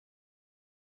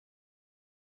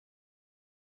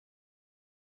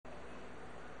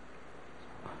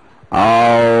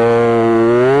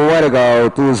Oh, way to go.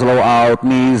 Two slow out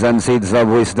knees and Seeds of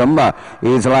Wisdom.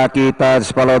 It's Lucky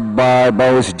Touch followed by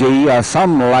Boss G.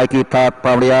 Some Lucky Touch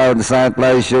probably outside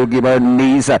play. Should give her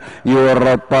knees.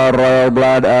 Europa, Royal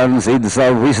Blood and Seeds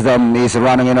of Wisdom is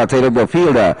running in a tail of the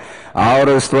field.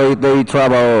 Outer straight they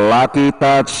travel. Lucky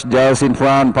Touch just in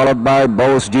front followed by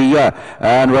Boss G.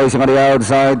 And racing on the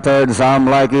outside third. Some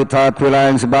Lucky Touch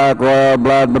relays back. Royal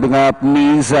Blood moving up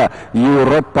knees.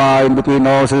 Europa in between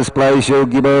horses.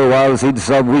 Showgiver while Seeds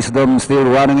of Wisdom still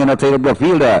running in a tail of the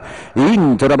field.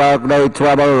 Into the back they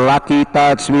travel. Lucky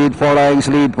Touch with 4 lengths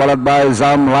lead followed by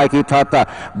Some Lucky Touch.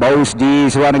 Both G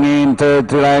is running in third,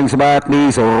 3 lengths back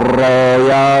knees.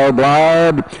 Royal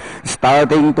Blood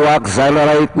starting to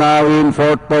accelerate now in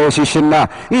fourth position.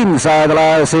 Inside the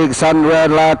last 600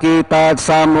 Lucky Touch,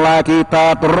 Some Lucky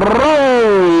Touch.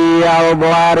 Royal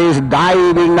Blood is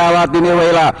diving now at the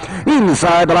Niwela.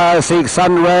 Inside the last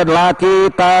 600 Lucky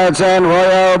Touch and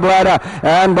Royal Blood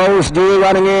and Boss G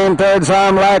running in third.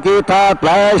 Some Lucky Touch.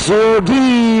 Pleasure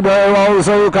Giver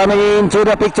also coming into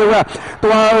the picture.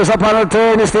 Towards the final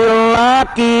turn is still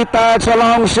Lucky Touch, a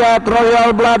long shot.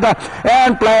 Royal Blood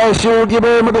and Pleasure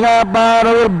Giver moving up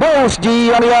with Boss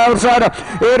G on the outside.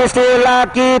 It is still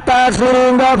Lucky Touch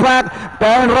leading the pack.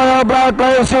 And Royal Blood,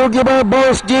 Pleasure Giver,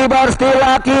 Boss G, but still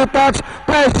Lucky Touch.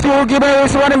 Pleasure Giver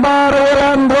is running by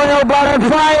Royal Blood and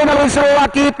finally it's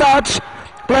Lucky Touch.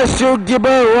 Pleasure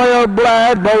Giver, Royal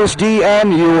Blood, Boss G,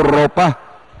 and Europa.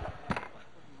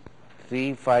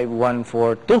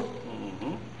 35142.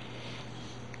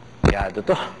 Yeah, ito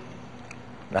to.